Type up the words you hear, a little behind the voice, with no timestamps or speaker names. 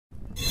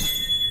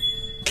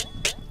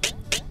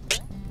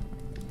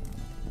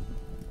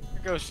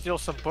go steal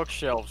some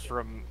bookshelves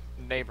from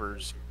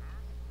neighbors.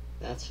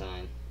 That's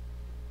fine.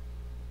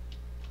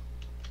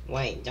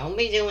 Wait, don't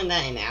be doing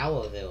that in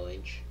our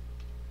village.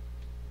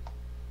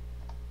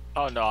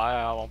 Oh no,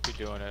 I won't be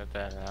doing it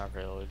then in our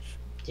village.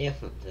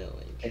 Different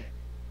village.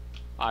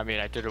 I mean,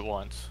 I did it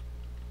once.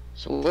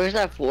 So where's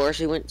that forest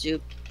we went to?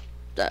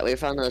 That we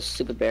found those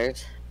stupid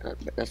bears?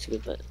 Not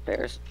stupid, but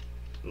bears.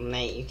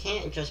 Mate, you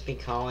can't just be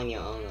calling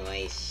your own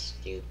race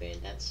stupid.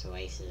 That's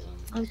racism.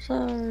 I'm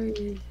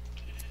sorry.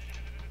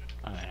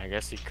 I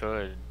guess he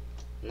could.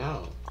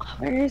 No. Oh,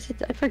 where is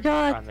it? I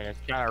forgot. I mean, it's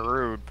kind of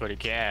rude, but he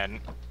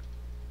can.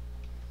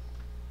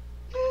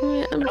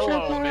 I'm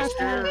Hello, sure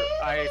mister.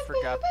 I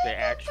forgot the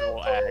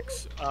actual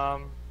axe.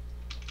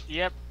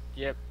 Yep.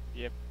 Yep.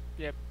 Wait.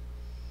 Yep.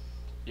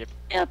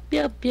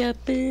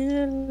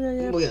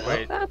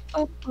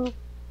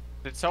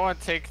 Did someone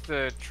take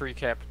the tree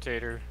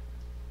capitator?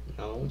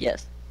 No.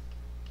 Yes.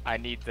 I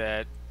need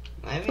that.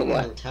 I haven't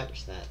even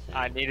touched that thing.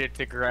 I needed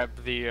to grab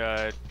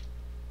the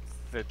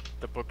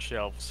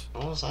bookshelves.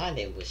 All I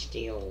did was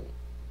steal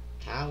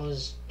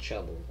Tyler's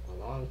shovel a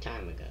long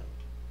time ago.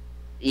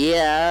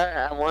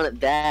 Yeah, I want it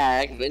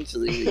back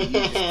eventually. You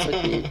just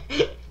took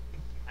it.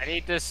 I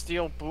need to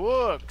steal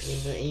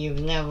books. You've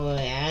never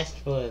asked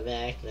for it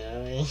back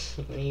though.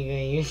 What are you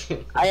gonna use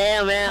it for? I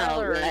am out.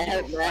 Tyler, I are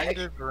have it you back.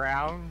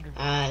 underground?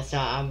 So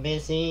I'm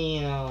busy,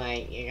 you know,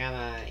 like, you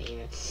gotta, you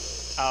know...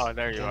 Oh,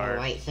 there you gotta are.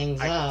 light things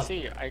I up. can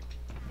see you.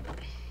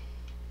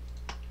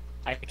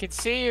 I can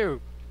see you.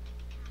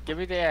 Give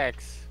me the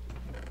axe.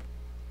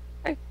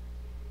 Hey.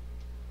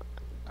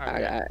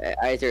 Okay.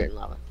 I threw it in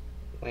lava.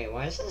 Wait,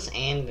 why does this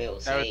anvil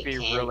That say would be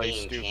can really be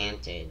stupid.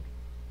 enchanted?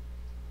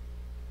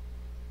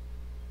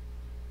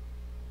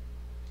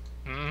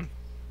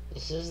 It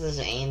says this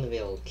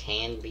anvil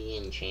can be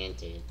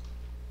enchanted.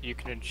 You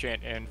can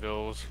enchant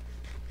anvils.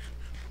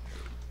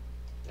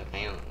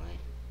 Apparently.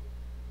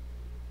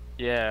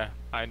 Yeah,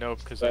 I know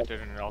because I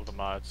did it in all the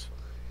mods.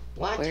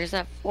 What? Where's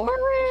that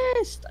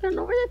forest? I don't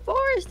know where that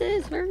forest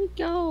is. Where'd it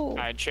go?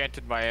 I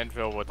enchanted my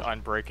anvil with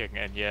unbreaking,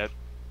 and yet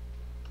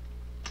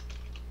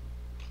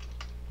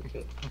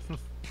You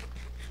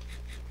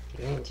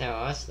didn't tell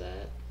us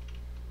that.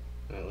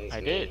 Or at least I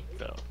me. did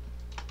though.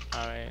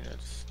 I mean,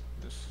 it's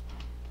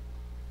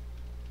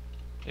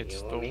You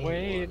the only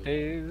way won. it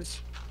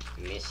is.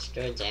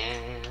 Mr.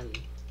 Dan.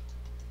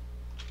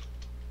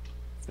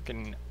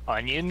 Fucking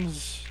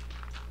onions.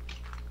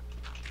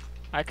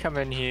 I come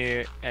in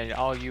here and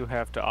all you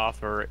have to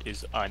offer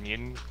is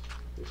onion.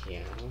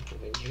 Yeah,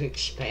 what did you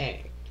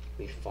expect?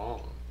 We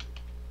fall.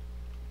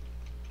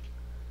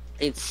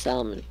 It's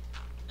salmon.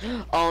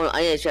 Oh,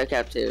 I need to check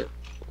out too.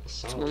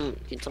 So,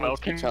 Well,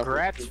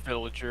 congrats,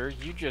 villager.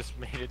 You just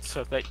made it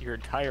so that your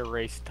entire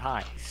race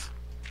dies.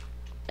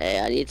 Hey,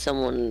 I need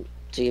someone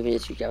to give me a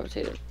tree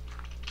gravitator.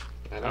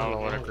 I I don't don't know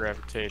what a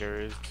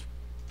gravitator is.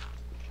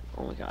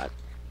 Oh my god.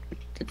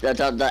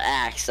 The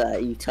axe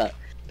that you took.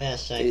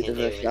 Best I Dude, can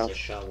do the is first a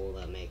shovel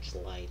that makes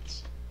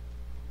lights.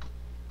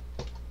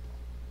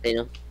 You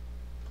know?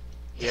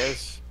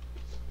 Yes,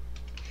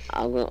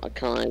 I'm gonna,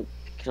 can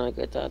I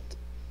get that?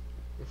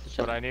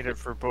 but I need it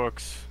for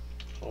books.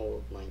 All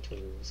of my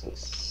tools are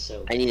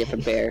so I need it for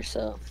bad. bear,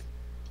 so.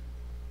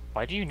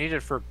 Why do you need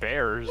it for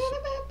bears?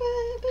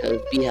 Cause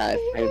beehive.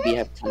 I have a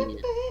beehive telling you.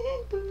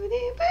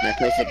 And I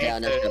place it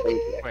down, that's gonna be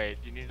there. Wait,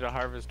 you need to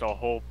harvest a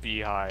whole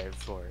beehive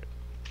for it.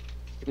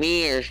 Come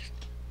here.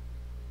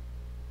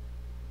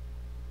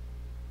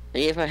 I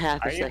need it for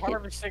half Are a you second.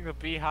 harvesting the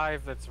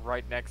beehive that's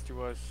right next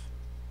to us?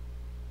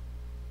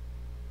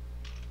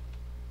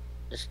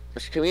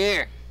 Just come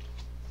here.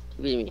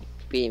 Beat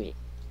me.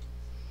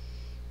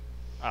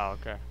 Oh,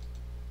 okay.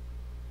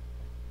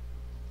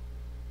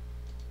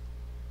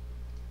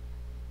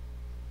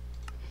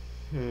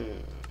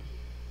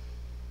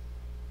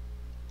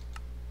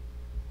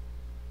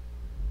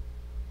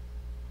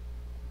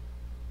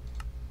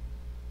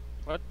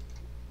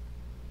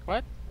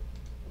 What?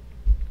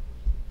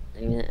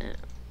 Yeah.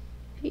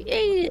 He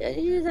ate it.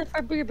 He did that for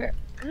a bigger bear.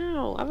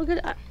 Ow, I'm a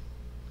good.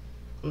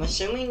 I'm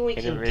assuming we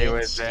Get can away get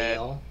with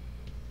steel.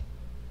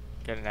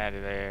 Getting out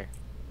of there.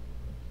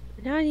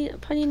 Now I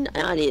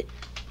need.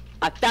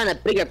 I found a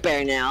bigger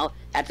bear now.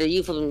 After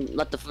you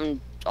let the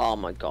from. Oh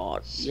my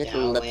god. You have to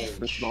let the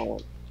from Stowage. small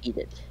one eat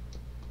it.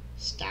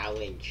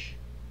 Stowage.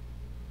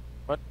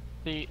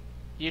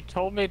 You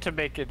told me to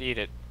make it eat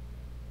it.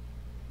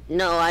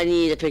 No, I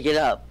need to pick it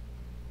up.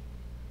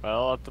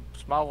 Well, the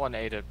small one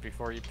ate it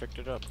before you picked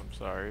it up. I'm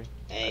sorry.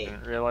 I Hey,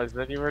 didn't realize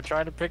that you were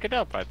trying to pick it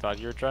up. I thought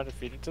you were trying to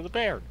feed it to the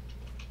bear.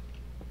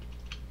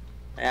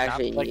 I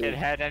actually Not like need. it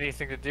had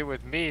anything to do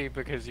with me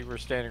because you were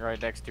standing right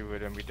next to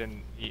it and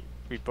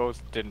we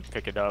both didn't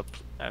pick it up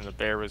and the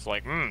bear was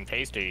like,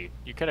 tasty.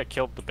 You could have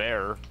killed the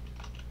bear.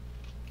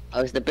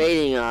 I was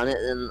debating on it,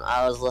 and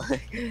I was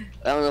like, I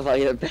don't know if I'll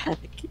get it back.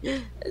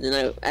 And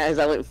then as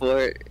I went for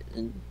it,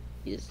 and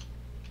he just.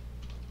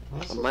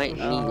 what's I this might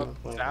one? need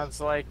Oh,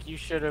 Sounds like you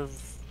should have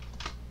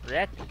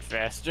reacted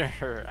faster.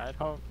 I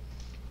don't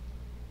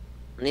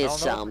I need I don't know what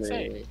to salmon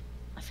say. anyway.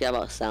 I forgot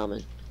about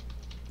salmon.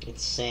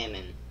 It's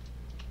salmon.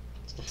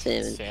 It's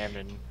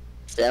Salmon.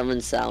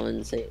 Salmon.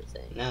 Salmon, same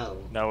thing. No.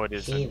 No, it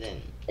isn't.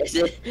 Heathen. It's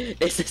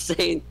the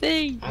same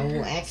thing. I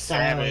will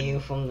exile Salmon. you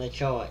from the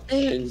church.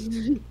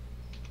 Wait,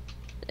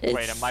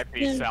 it might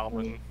be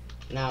salmon.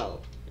 No.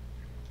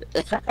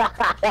 It's No,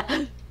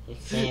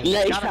 salmon. you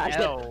Got tried an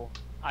to- L.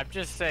 I'm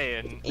just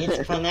saying.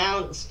 It's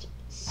pronounced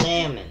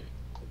salmon.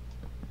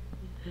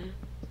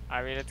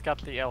 I mean, it's got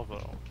the L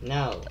though.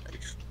 No.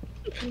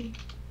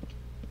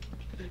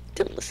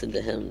 Don't listen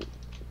to him.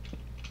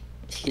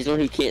 He's one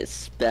who can't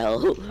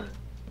spell. It's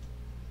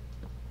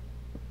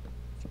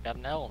got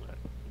an L in it.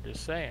 I'm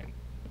just saying.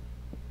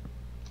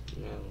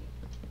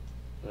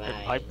 No.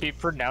 It might be Lies.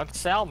 pronounced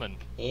salmon.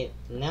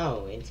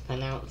 No, it's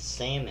pronounced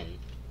salmon.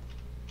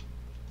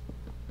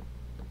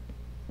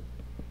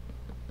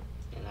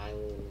 And I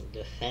will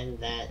defend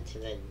that to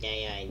the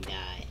day I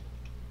die.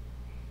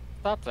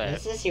 Stop that.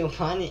 This is your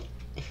pun.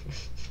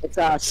 It's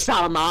Stop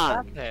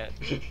Salmon. that.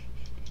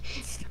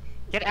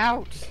 Get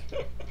out.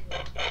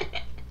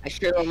 I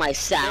sure love my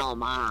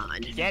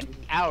Salmon. Get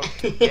out.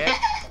 Get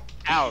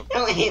out.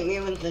 Don't hit me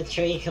with the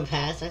tree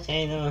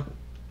capacitator.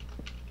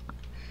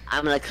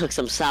 I'm gonna cook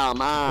some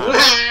Salmon.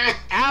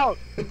 Out.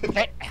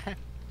 Get...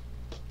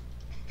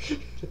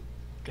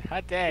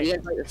 God dang. You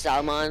guys like the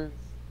Salmon?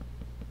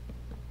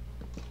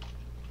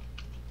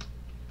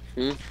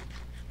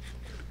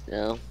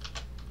 No.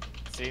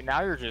 See,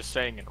 now you're just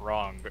saying it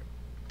wrong. But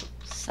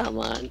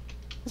Salmon.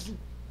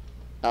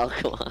 Oh,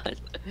 come on.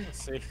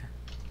 see.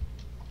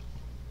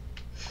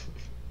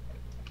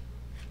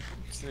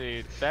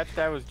 See,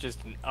 that was just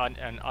an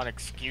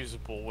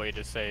unexcusable way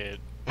to say it.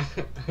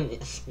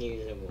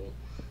 Inexcusable.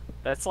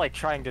 That's like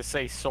trying to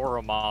say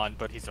Saruman,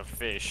 but he's a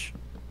fish.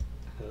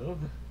 Who?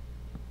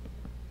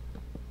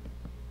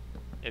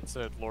 It's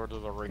a Lord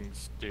of the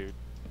Rings dude.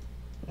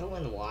 No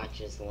one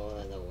watches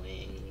Lord of the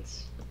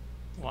Rings.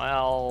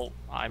 Well,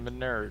 I'm a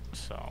nerd,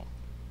 so.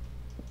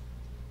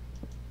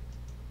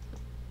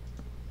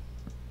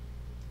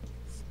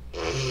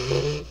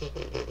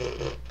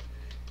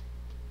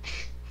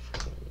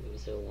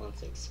 Loser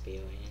wants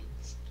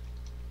experience.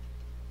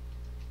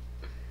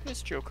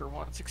 This Joker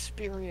wants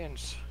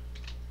experience.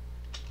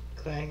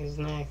 Crack his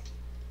neck.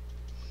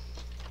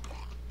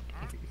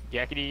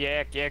 Yakety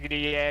yak,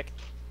 yakety yak.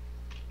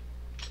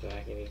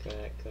 Crackety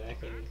crack,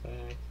 crackety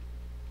crack.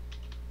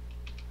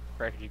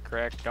 Crackety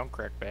crack, don't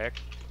crack back.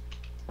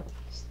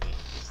 Snap,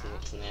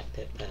 snap, snap,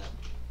 pip, pap.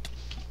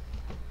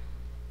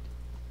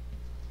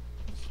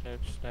 Snap,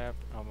 snap,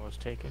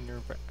 almost taking your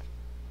breath.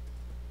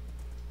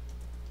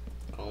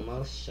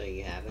 Almost, so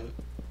you haven't.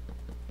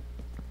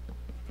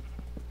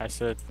 I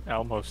said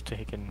almost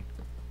taken.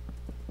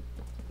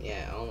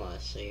 Yeah,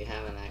 almost, so you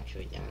haven't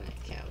actually done it,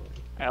 cowboy.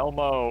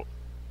 Elmo.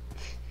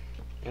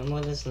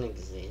 Elmo doesn't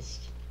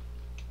exist.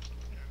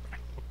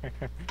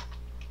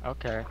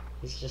 Okay.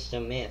 He's just a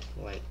myth,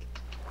 like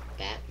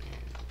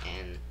Batman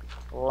and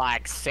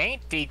Like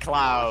Saint Martha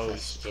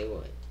Claus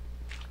Stewart.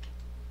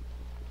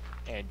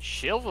 and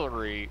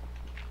chivalry.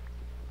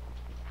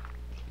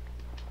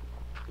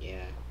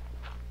 Yeah.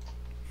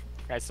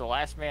 That's the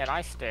last man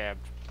I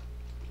stabbed.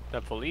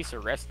 The police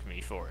arrested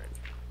me for it.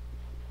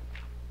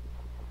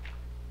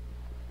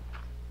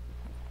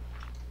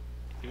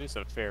 It was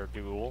a fair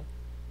duel.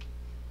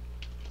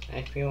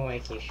 I feel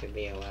like you should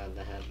be allowed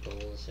to have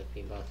duels if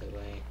you both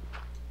agree.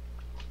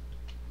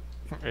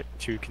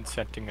 Two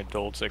consenting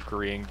adults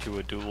agreeing to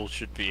a duel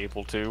should be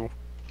able to.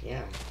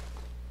 Yeah.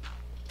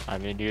 I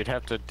mean, you'd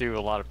have to do a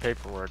lot of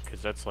paperwork,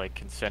 because that's like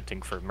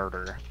consenting for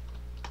murder.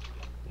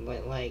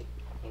 But like,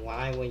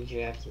 why would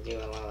you have to do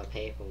a lot of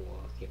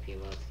paperwork if you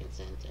both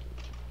consented?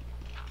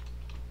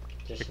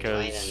 Just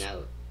write Because a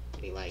note.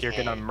 Be like, You're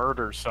hey. gonna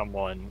murder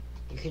someone.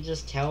 You could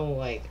just tell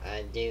like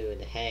a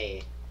dude,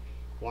 hey,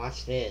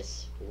 watch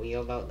this. We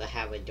are about to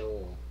have a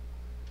duel.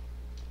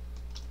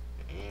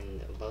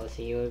 And both of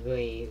you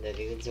agree the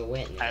dude's a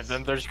witness. And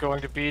then there's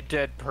going to be a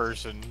dead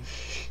person.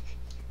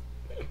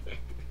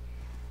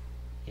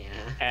 Yeah.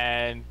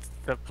 And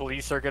the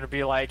police are going to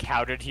be like,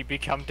 how did he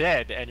become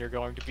dead? And you're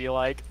going to be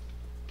like,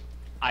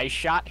 I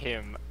shot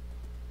him.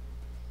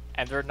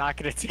 And they're not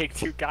going to take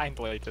too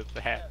kindly to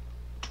that.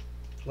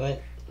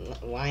 But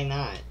why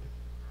not?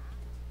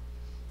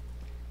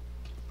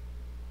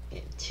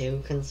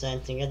 Two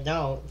consenting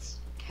adults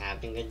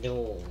having a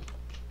duel.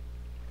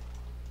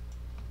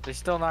 They're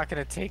still not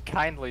going to take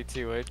kindly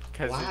to it,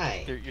 because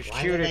Why? you're Why would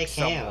shooting they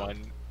care? someone.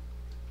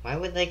 Why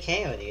would they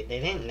care, dude? They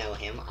didn't know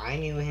him. I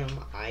knew him.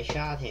 I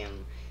shot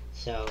him.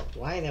 So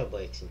why are there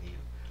breaks in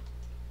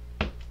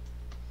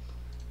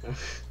here?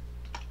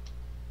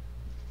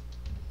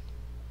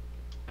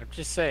 I'm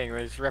just saying,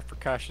 there's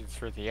repercussions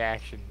for the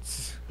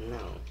actions. No.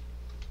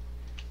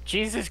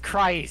 Jesus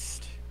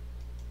Christ!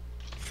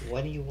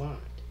 What do you want?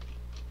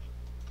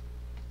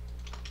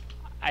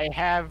 I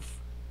have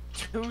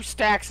 2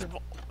 stacks of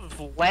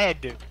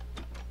lead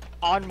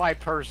on my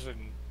person.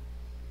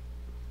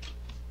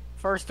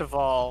 First of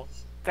all,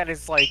 that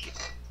is like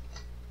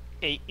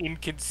a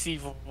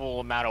inconceivable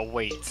amount of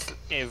weight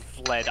of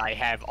lead I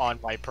have on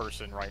my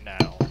person right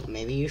now.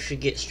 Maybe you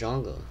should get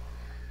stronger.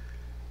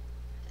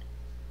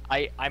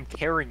 I'm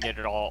carrying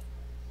it all.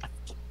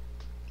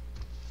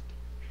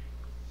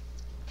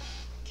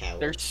 Coward.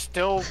 There's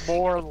still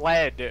more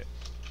lead.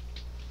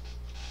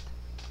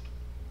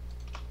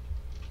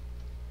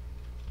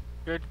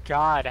 Good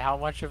God, how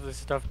much of this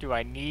stuff do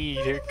I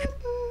need?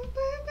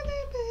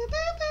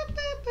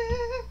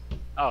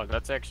 Oh,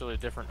 that's actually a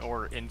different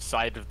ore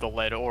inside of the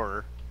lead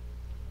ore.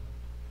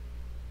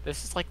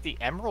 This is like the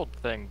emerald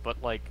thing,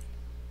 but like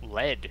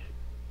lead.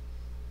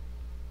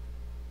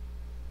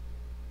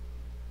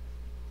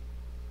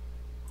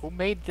 Who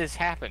made this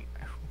happen?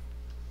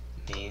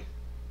 Me.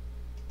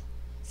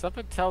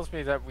 Something tells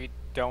me that we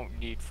don't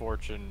need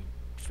fortune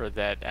for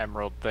that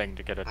emerald thing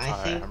to get a ton I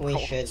of think we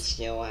emeralds. should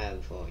still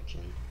have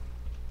fortune.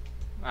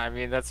 I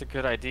mean, that's a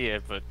good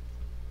idea, but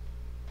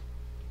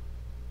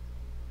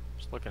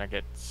just looking to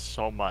get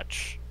so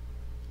much.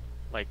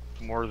 Like,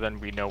 more than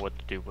we know what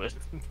to do with.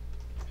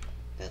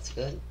 That's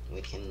good.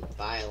 We can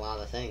buy a lot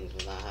of things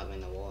without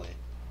having to worry.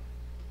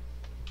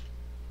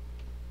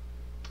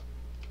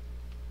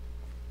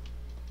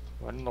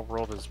 What in the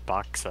world is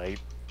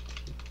bauxite?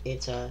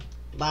 It's a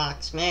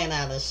box man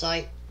out of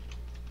sight.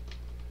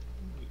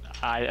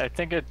 I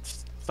think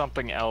it's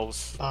something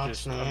else.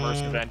 Just Boxman.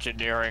 immersive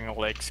engineering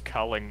likes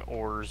calling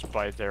ores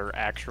by their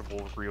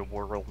actual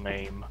real-world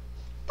name.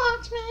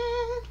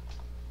 Boxman!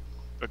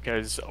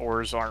 Because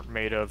ores aren't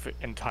made of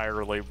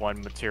entirely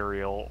one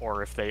material,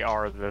 or if they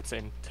are, that's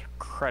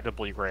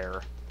incredibly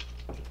rare.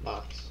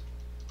 Box.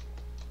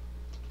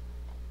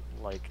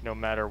 Like, no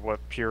matter what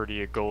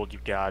purity of gold you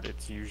got,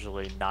 it's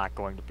usually not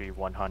going to be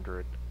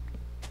 100.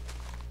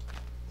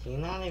 He's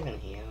not even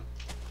here.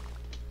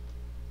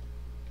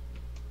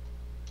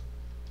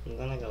 I'm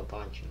gonna go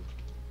punch him.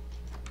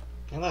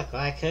 Hey look,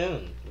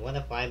 raccoon. What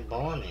if I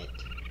born it?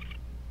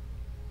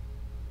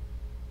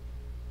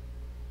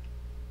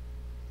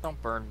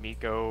 Don't burn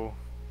Miko.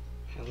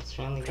 I was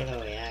trying to get a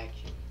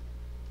reaction.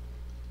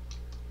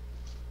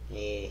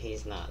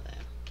 He's not there.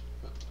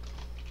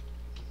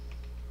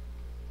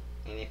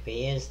 And if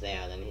he is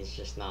there, then he's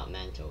just not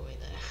mentally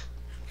there.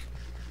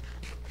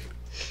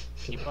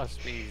 He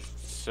must be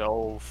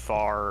so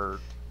far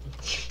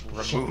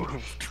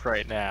removed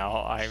right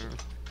now. I'm...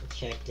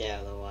 Checked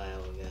out a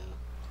while ago.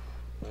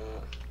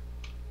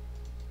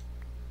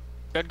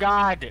 Good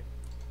God!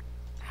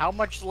 How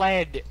much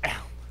lead?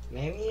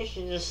 Maybe you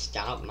should just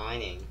stop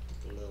mining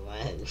the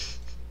lead.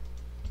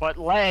 What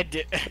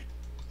lead?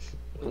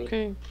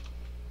 Okay.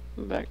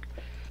 I'm back.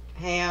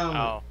 Hey,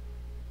 Oh.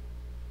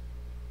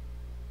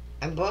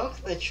 I broke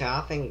the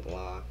chopping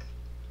block.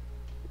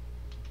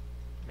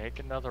 Make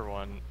another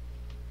one.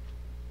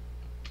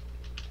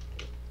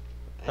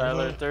 I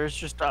Tyler, didn't, there's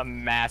just a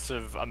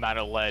massive amount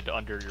of lead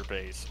under your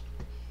base.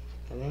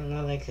 I didn't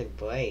know they could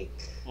break.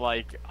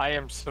 Like, I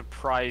am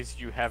surprised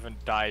you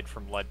haven't died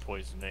from lead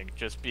poisoning,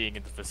 just being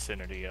in the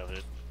vicinity of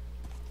it.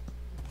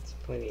 It's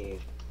pretty...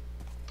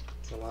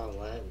 It's a lot of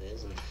lead,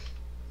 isn't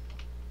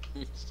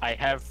it? I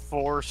have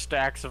 4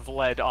 stacks of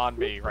lead on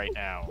me right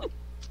now.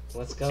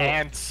 Let's go.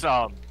 And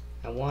some.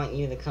 I want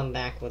you to come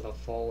back with a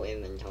full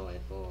inventory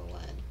full of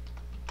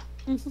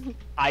lead.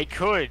 I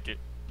could,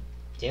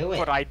 Do it.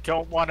 but I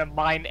don't want to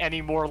mine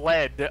any more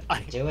lead.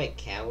 Do it,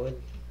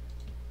 coward.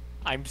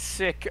 I'm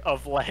sick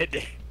of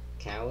lead.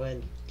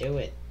 Coward, do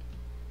it.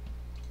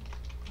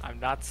 I'm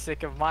not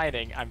sick of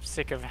mining, I'm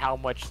sick of how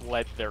much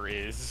lead there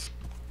is.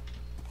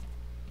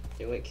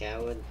 Do it,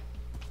 coward.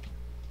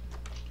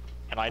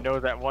 And I know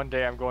that one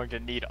day I'm going to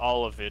need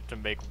all of it to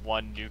make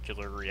one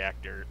nuclear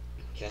reactor.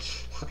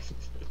 Just one.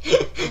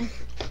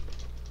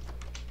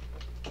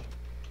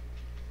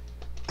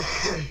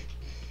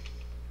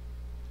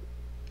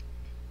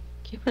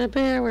 Keeping a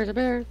bear, where's a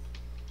bear?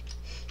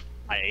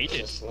 I ate it.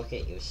 Just look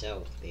at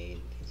yourself, dude.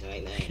 He's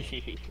right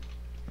there.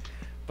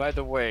 By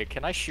the way,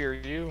 can I shear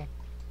you?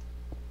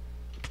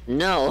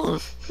 No.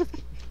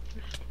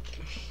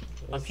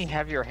 Let me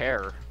have your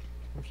hair.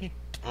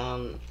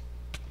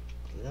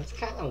 That's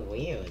kind of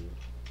weird.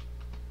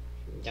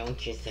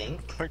 Don't you think?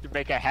 I'm going to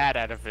make a hat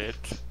out of it.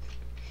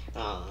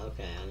 Oh,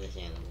 okay,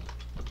 understandable.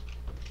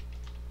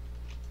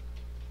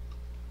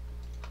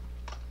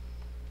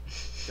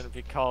 It's gonna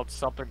be called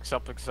something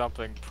something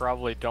something.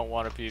 Probably don't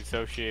want to be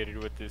associated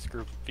with this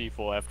group of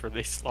people after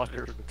they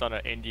slaughtered a ton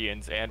of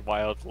Indians and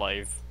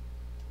wildlife.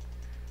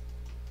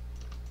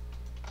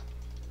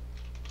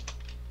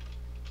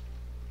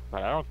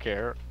 But I don't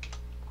care.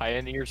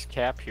 Pioneer's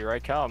cap, here I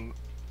come.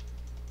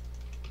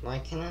 Why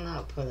can I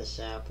not put a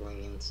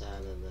sapling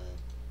inside of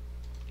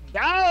the...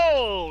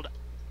 Gold!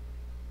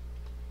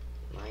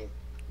 My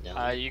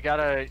dumb... You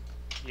gotta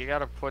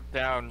put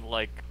down,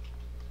 like,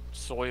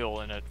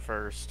 soil in it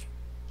first.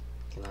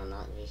 Can I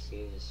not just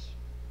use...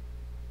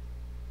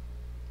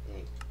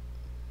 Like...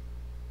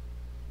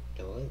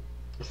 Do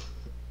it?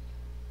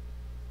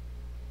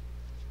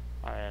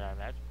 I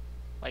imagine.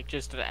 Like,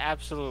 just an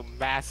absolute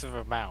massive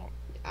amount.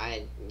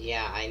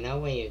 Yeah, I know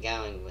where you're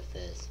going with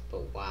this,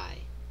 but why?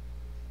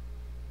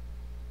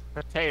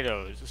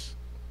 Potatoes.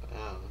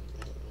 Oh,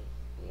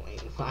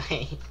 wait,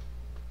 why?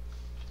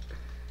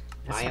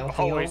 I'm Biofuel?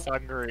 always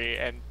hungry,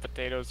 and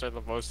potatoes are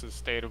the most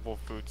sustainable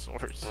food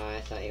source. Oh,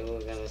 I thought you were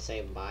gonna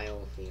say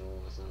biofuel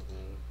or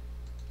something.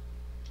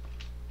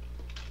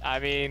 I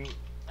mean,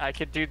 I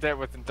could do that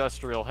with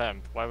industrial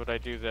hemp. Why would I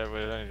do that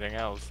with anything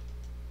else?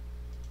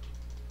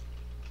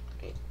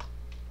 Okay.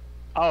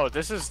 Oh,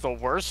 this is the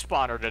worst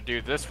spawner to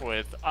do this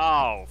with.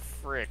 Oh,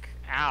 frick.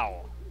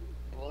 Ow.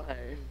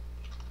 Why?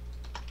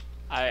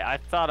 I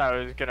thought I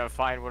was gonna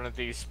find one of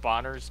these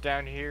spawners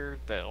down here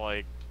that,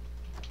 like...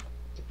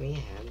 Do we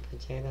have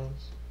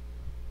potatoes?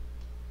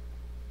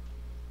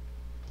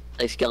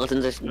 Like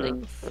skeletons or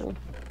something? Oh.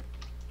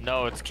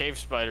 No, it's cave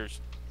spiders.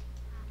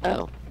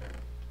 Oh.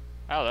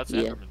 Oh, that's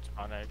Yeah. Enderman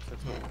spawn eggs.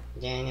 That's Yeah.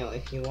 Daniel,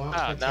 if you want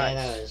Ah, nice.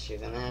 potatoes, you're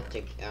gonna have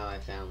to. Oh, I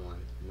found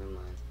one. Never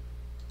mind.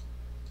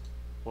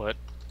 What?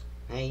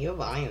 Hey, you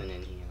have iron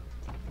in here.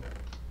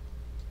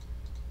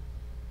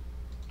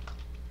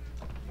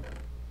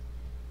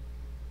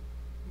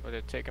 Would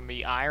it taking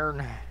me iron?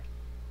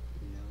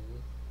 No.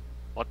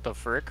 What the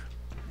frick?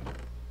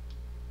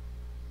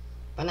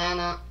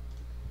 Banana.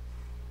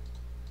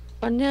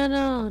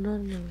 Banana,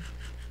 no.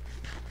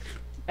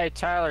 Hey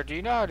Tyler, do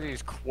you know how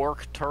these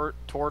quark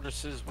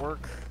tortoises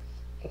work?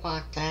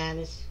 Quark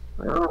ties.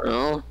 I don't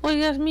know. Why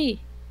you ask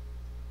me?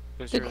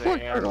 Because The you're the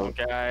quark animal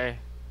turtle. guy.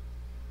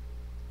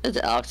 Is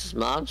it Alex's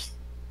mom's?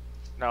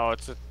 No,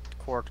 it's a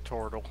quark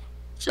turtle.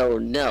 So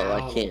no,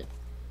 Ow. I can't.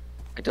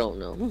 I don't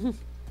know.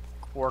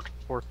 Quark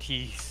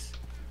tortoise.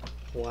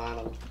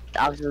 Waddle.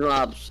 Alex's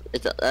mobs.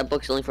 That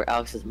book's only for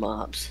Alex's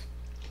mobs.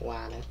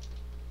 Waddle.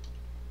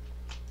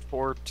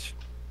 Tort.